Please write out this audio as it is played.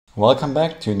Welcome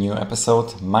back to a new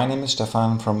episode. My name is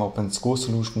Stefan from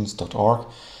openschoolsolutions.org,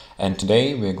 and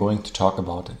today we're going to talk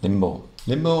about Linbo.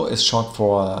 Linbo is short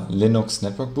for Linux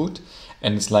Network Boot,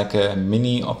 and it's like a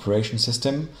mini operation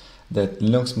system that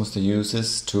Linux Muster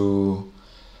uses to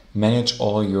manage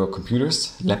all your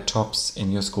computers, laptops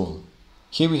in your school.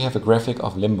 Here we have a graphic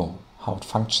of Linbo, how it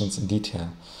functions in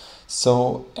detail.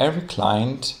 So every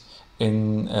client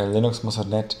in a Linux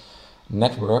Muster.net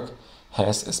network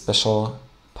has a special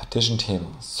partition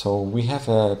table. So we have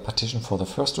a partition for the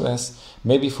first OS,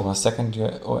 maybe for a second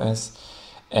OS,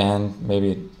 and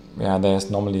maybe there's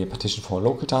normally a partition for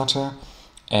local data,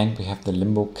 and we have the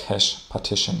Linbo cache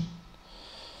partition.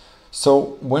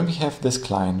 So when we have this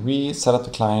client, we set up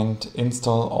the client,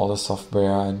 install all the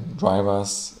software,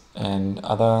 drivers, and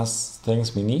other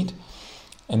things we need,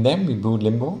 and then we boot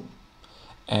Linbo.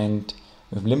 And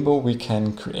with Linbo we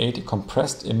can create a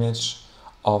compressed image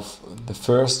of the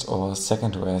first or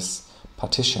second OS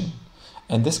partition.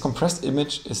 And this compressed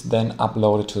image is then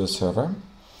uploaded to the server.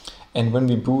 And when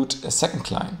we boot a second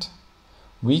client,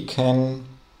 we can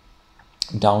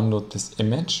download this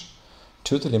image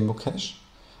to the Linbo cache,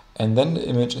 and then the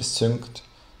image is synced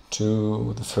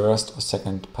to the first or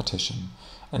second partition.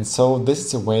 And so this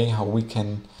is a way how we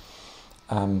can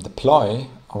deploy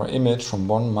our image from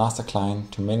one master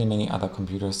client to many other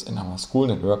computers in our school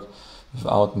network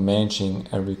without managing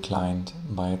every client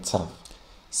by itself.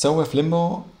 So with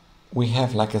Linbo we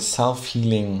have like a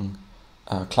self-healing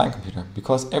client computer,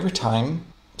 because every time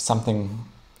something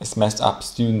is messed up,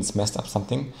 students messed up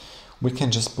something, we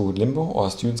can just boot Linbo, or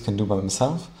students can do by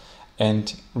themselves,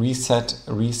 and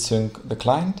resync the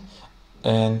client,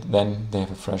 and then they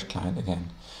have a fresh client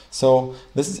again. So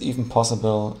this is even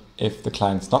possible if the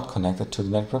client is not connected to the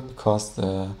network, because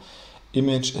the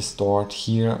image is stored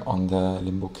here on the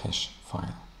Linbo cache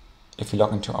file. If we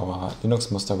log into our Linux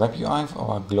Muster web UI,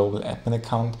 our global admin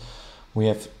account, we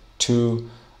have two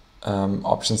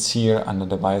options here under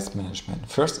device management.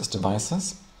 First is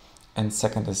devices, and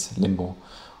second is Linbo.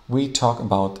 We talk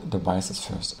about devices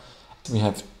first. We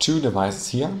have two devices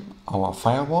here, our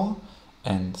firewall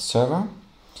and server,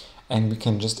 and we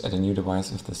can just add a new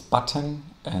device with this button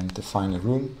and define a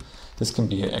room. This can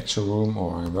be an actual room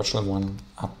or a virtual one,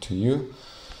 up to you.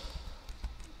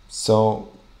 So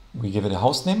we give it a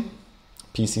host name,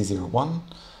 PC01,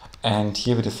 and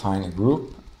here we define a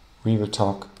group. We will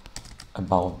talk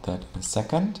about that in a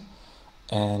second,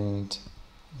 and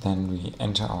then we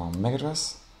enter our MAC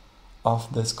address of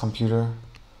this computer,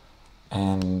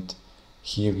 and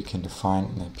here we can define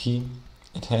an IP.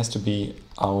 It has to be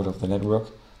out of the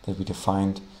network that we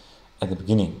defined at the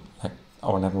beginning. Like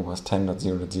our network was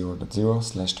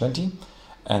 10.0.0.0/20,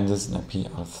 and this is an IP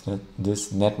out of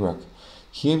this network.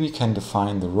 Here we can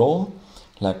define the role,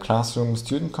 like classroom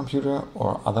student computer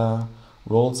or other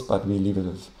roles, but we leave it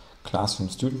with classroom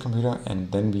student computer,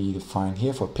 and then we define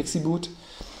here for Pixie boot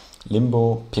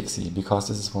Linbo Pixie, because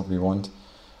this is what we want.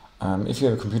 If you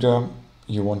have a computer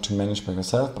you want to manage by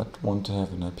yourself but want to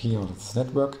have an IP out of this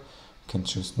network, you can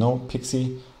choose no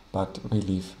Pixie, but we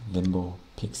leave Linbo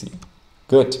Pixie.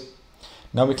 Good.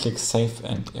 Now we click Save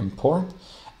and Import,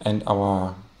 and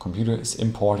our computer is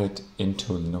imported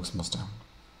into Linux Muster.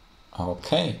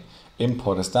 Okay,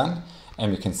 import is done,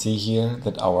 and we can see here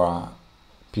that our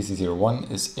PC01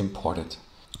 is imported.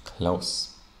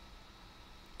 Close.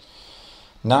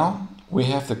 Now we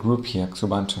have the group here,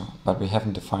 Xubuntu, but we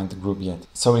haven't defined the group yet.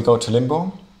 So we go to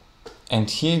Linbo, and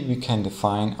here we can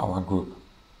define our group.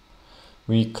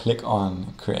 We click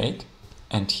on Create,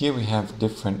 and here we have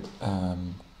different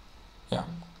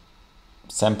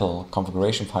sample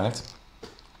configuration files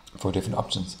for different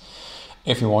options.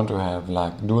 If you want to have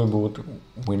like dual boot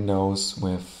Windows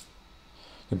with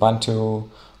Ubuntu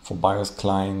for BIOS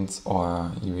clients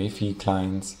or UEFI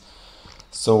clients,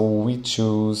 so we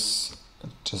choose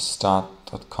just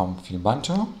start.com for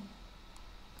Ubuntu,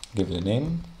 give it a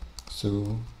name,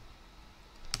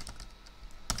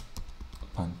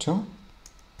 Ubuntu,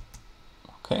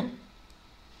 okay,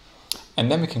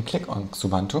 and then we can click on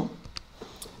Ubuntu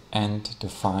and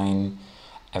define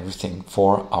everything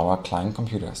for our client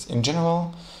computers. In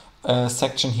general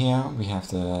section here we have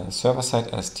the server side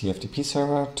as TFTP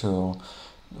server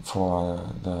for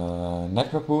the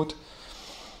network boot.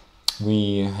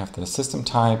 We have the system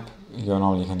type, you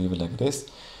normally can leave it like this,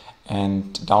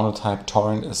 and download type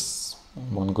torrent is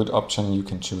one good option. You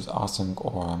can choose async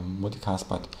or multicast,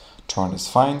 but torrent is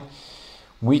fine.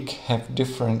 We have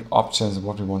different options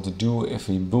what we want to do if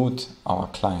we boot our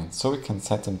clients. So we can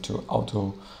set them to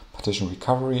auto partition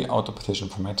recovery, auto partition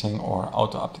formatting, or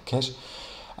auto update cache.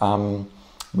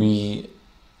 We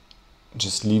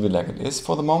just leave it like it is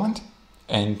for the moment,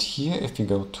 And here, if we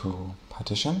go to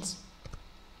partitions,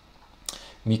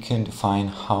 we can define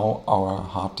how our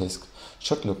hard disk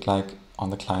should look like on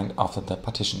the client after the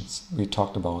partitions we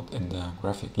talked about in the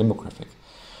graphic, Linbo graphic.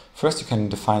 First, you can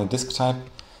define a disk type,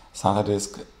 SATA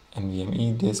disk,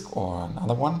 NVMe disk, or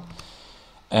another one.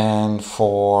 And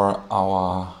for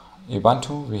our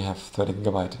Ubuntu, we have 30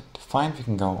 GB defined. We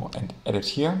can go and edit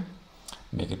here,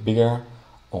 make it bigger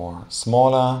or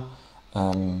smaller.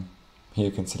 Here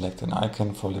you can select an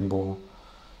icon for Linbo,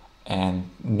 and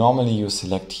normally you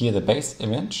select here the base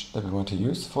image that we want to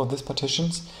use for these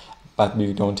partitions, but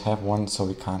we don't have one, so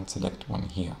we can't select one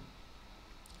here.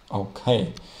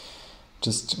 Okay,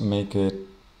 just make it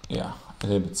a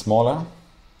little bit smaller.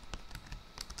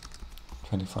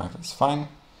 25 is fine.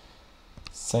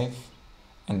 Save,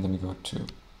 and then we go to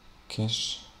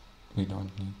cache. We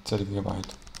don't need 30 GB.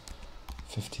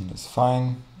 15 is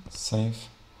fine. Save.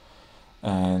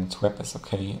 And web is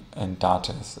okay, and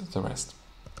data is the rest.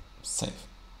 Save.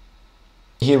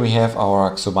 Here we have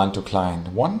our Ubuntu client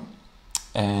 1,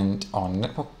 and on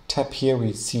network tab here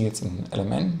we see it's an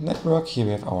LMN network. Here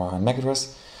we have our MAC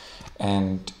address,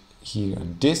 and here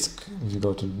on disk, if you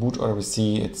go to boot order, we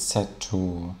see it's set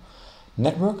to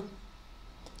network.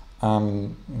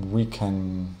 We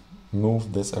can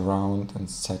move this around and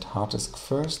set hard disk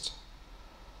first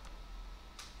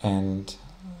and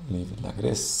leave it like it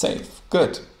is. Save.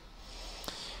 Good.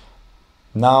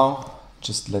 Now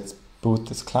just let's boot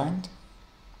this client,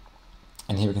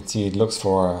 and here we can see it looks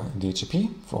for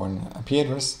DHCP, for an IP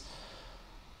address.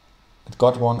 It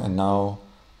got one, and now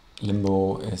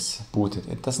Linbo is booted.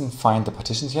 It doesn't find the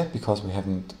partitions yet because we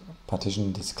haven't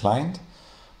partitioned this client,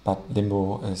 but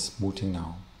Linbo is booting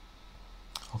now.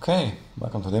 Okay,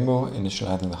 welcome to Linbo,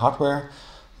 initializing the hardware,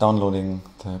 downloading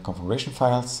the configuration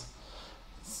files.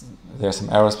 There are some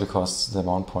errors because the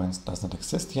mount points does not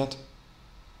exist yet.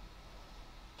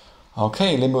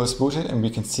 Okay, Linbo is booted, and we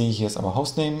can see here's our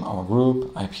hostname, our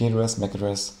group, IP address, MAC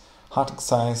address, hard disk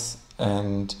size,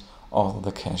 and all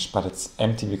the cache, but it's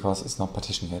empty because it's not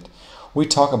partitioned yet. We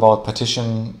talk about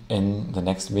partition in the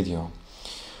next video.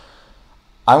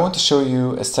 I want to show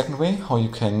you a second way how you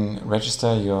can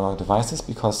register your devices,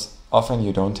 because often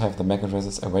you don't have the MAC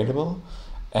addresses available,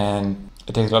 and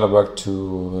it takes a lot of work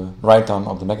to write down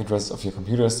all the MAC addresses of your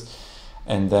computers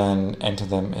and then enter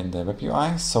them in the web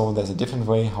UI. So there's a different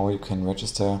way how you can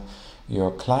register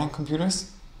your client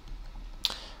computers.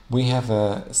 We have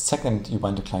a second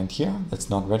Ubuntu client here that's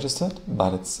not registered,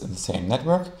 but it's in the same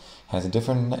network, has a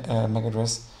different MAC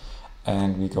address,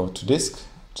 and we go to disk.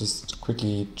 Just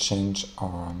quickly change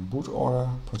our boot order,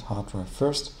 put hard drive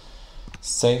first,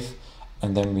 save,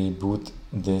 and then we boot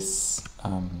this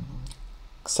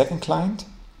second client,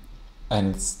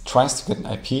 and it tries to get an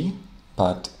IP,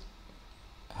 but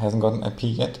hasn't got an IP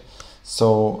yet.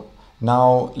 So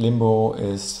now Linbo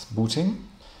is booting.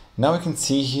 Now we can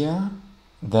see here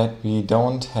that we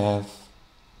don't have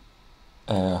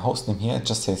a hostname here, it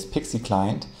just says Pixie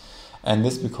client, and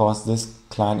this because this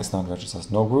client is not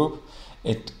registered, no group.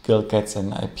 It gets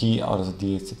an IP out of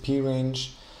the DHCP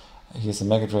range. Here's the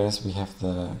MAC address, we have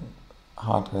the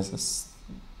hard address, is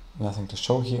nothing to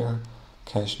show here,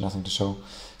 cache, nothing to show.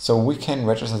 So we can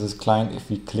register this client if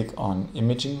we click on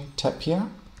imaging tab here,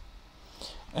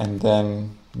 and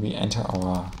then we enter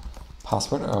our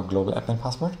password, our global admin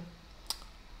password,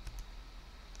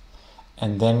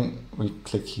 and then we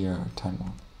click here time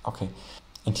on. Okay,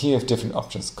 and here you have different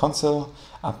options: console,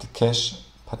 update cache,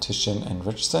 partition, and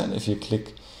register. And if you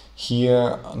click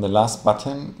here on the last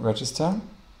button, register,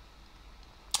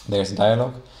 there's a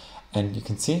dialog, and you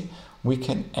can see we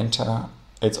can enter.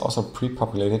 It's also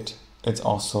pre-populated, it's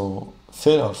also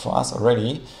filled out for us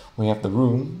already. We have the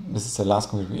room, this is the last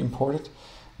computer we imported.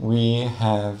 We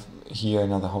have here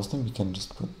another hostname, we can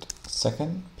just put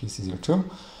second, PC02,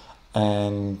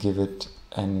 and give it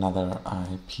another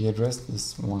IP address.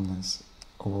 This one is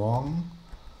wrong,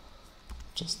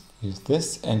 just use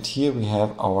this. And here we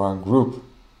have our group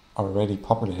already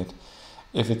populated.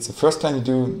 If it's the first client you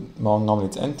do, well, normally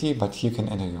it's empty, but here you can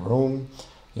enter your room,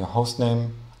 your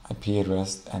hostname, IP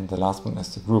address, and the last one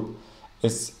is the group.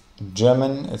 It's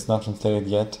German, it's not translated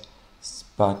yet,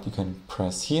 but you can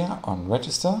press here on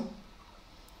register,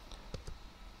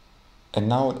 and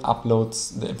now it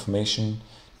uploads the information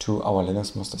to our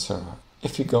Linux master server.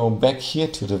 If we go back here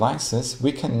to devices,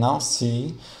 we can now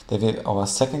see that we have our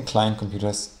second client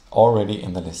computers already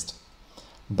in the list.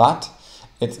 But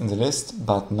it's in the list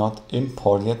but not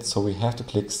imported yet, so we have to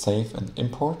click save and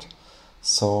import,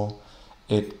 so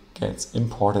it gets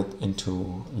imported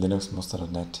into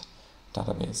linuxmaster.net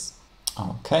database.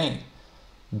 Okay,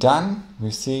 done.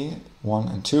 We see 1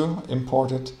 and 2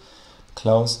 imported,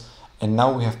 close, And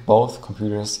now we have both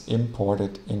computers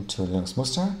imported into Linux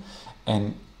Muster,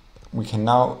 and we can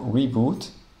now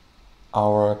reboot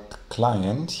our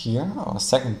client here, our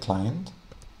second client.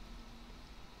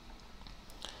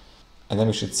 And then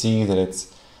we should see that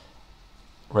it's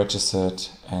registered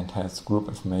and has group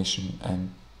information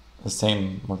and the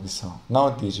same what we saw.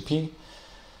 Now DHCP,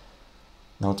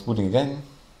 now it's booting again.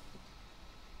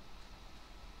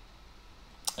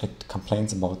 It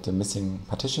complains about the missing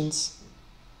partitions.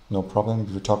 No problem,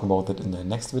 we will talk about that in the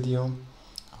next video.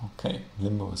 Okay,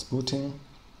 Linbo is booting,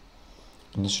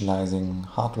 initializing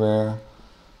hardware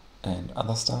and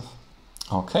other stuff.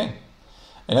 Okay,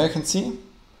 and now you can see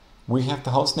we have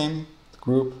the hostname, the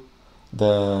group,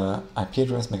 the IP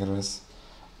address, MAC address,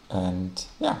 and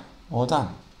yeah, all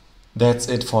done. That's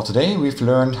it for today. We've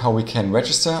learned how we can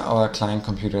register our client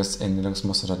computers in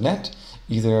linuxmuster.net,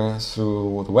 either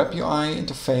through the web UI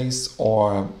interface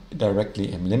or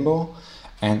directly in Linbo.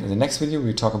 And in the next video,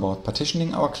 we talk about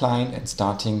partitioning our client and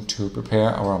starting to prepare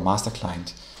our master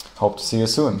client. Hope to see you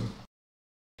soon.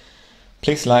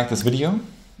 Please like this video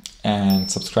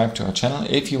and subscribe to our channel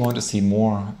if you want to see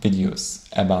more videos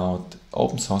about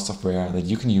open source software that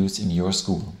you can use in your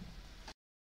school.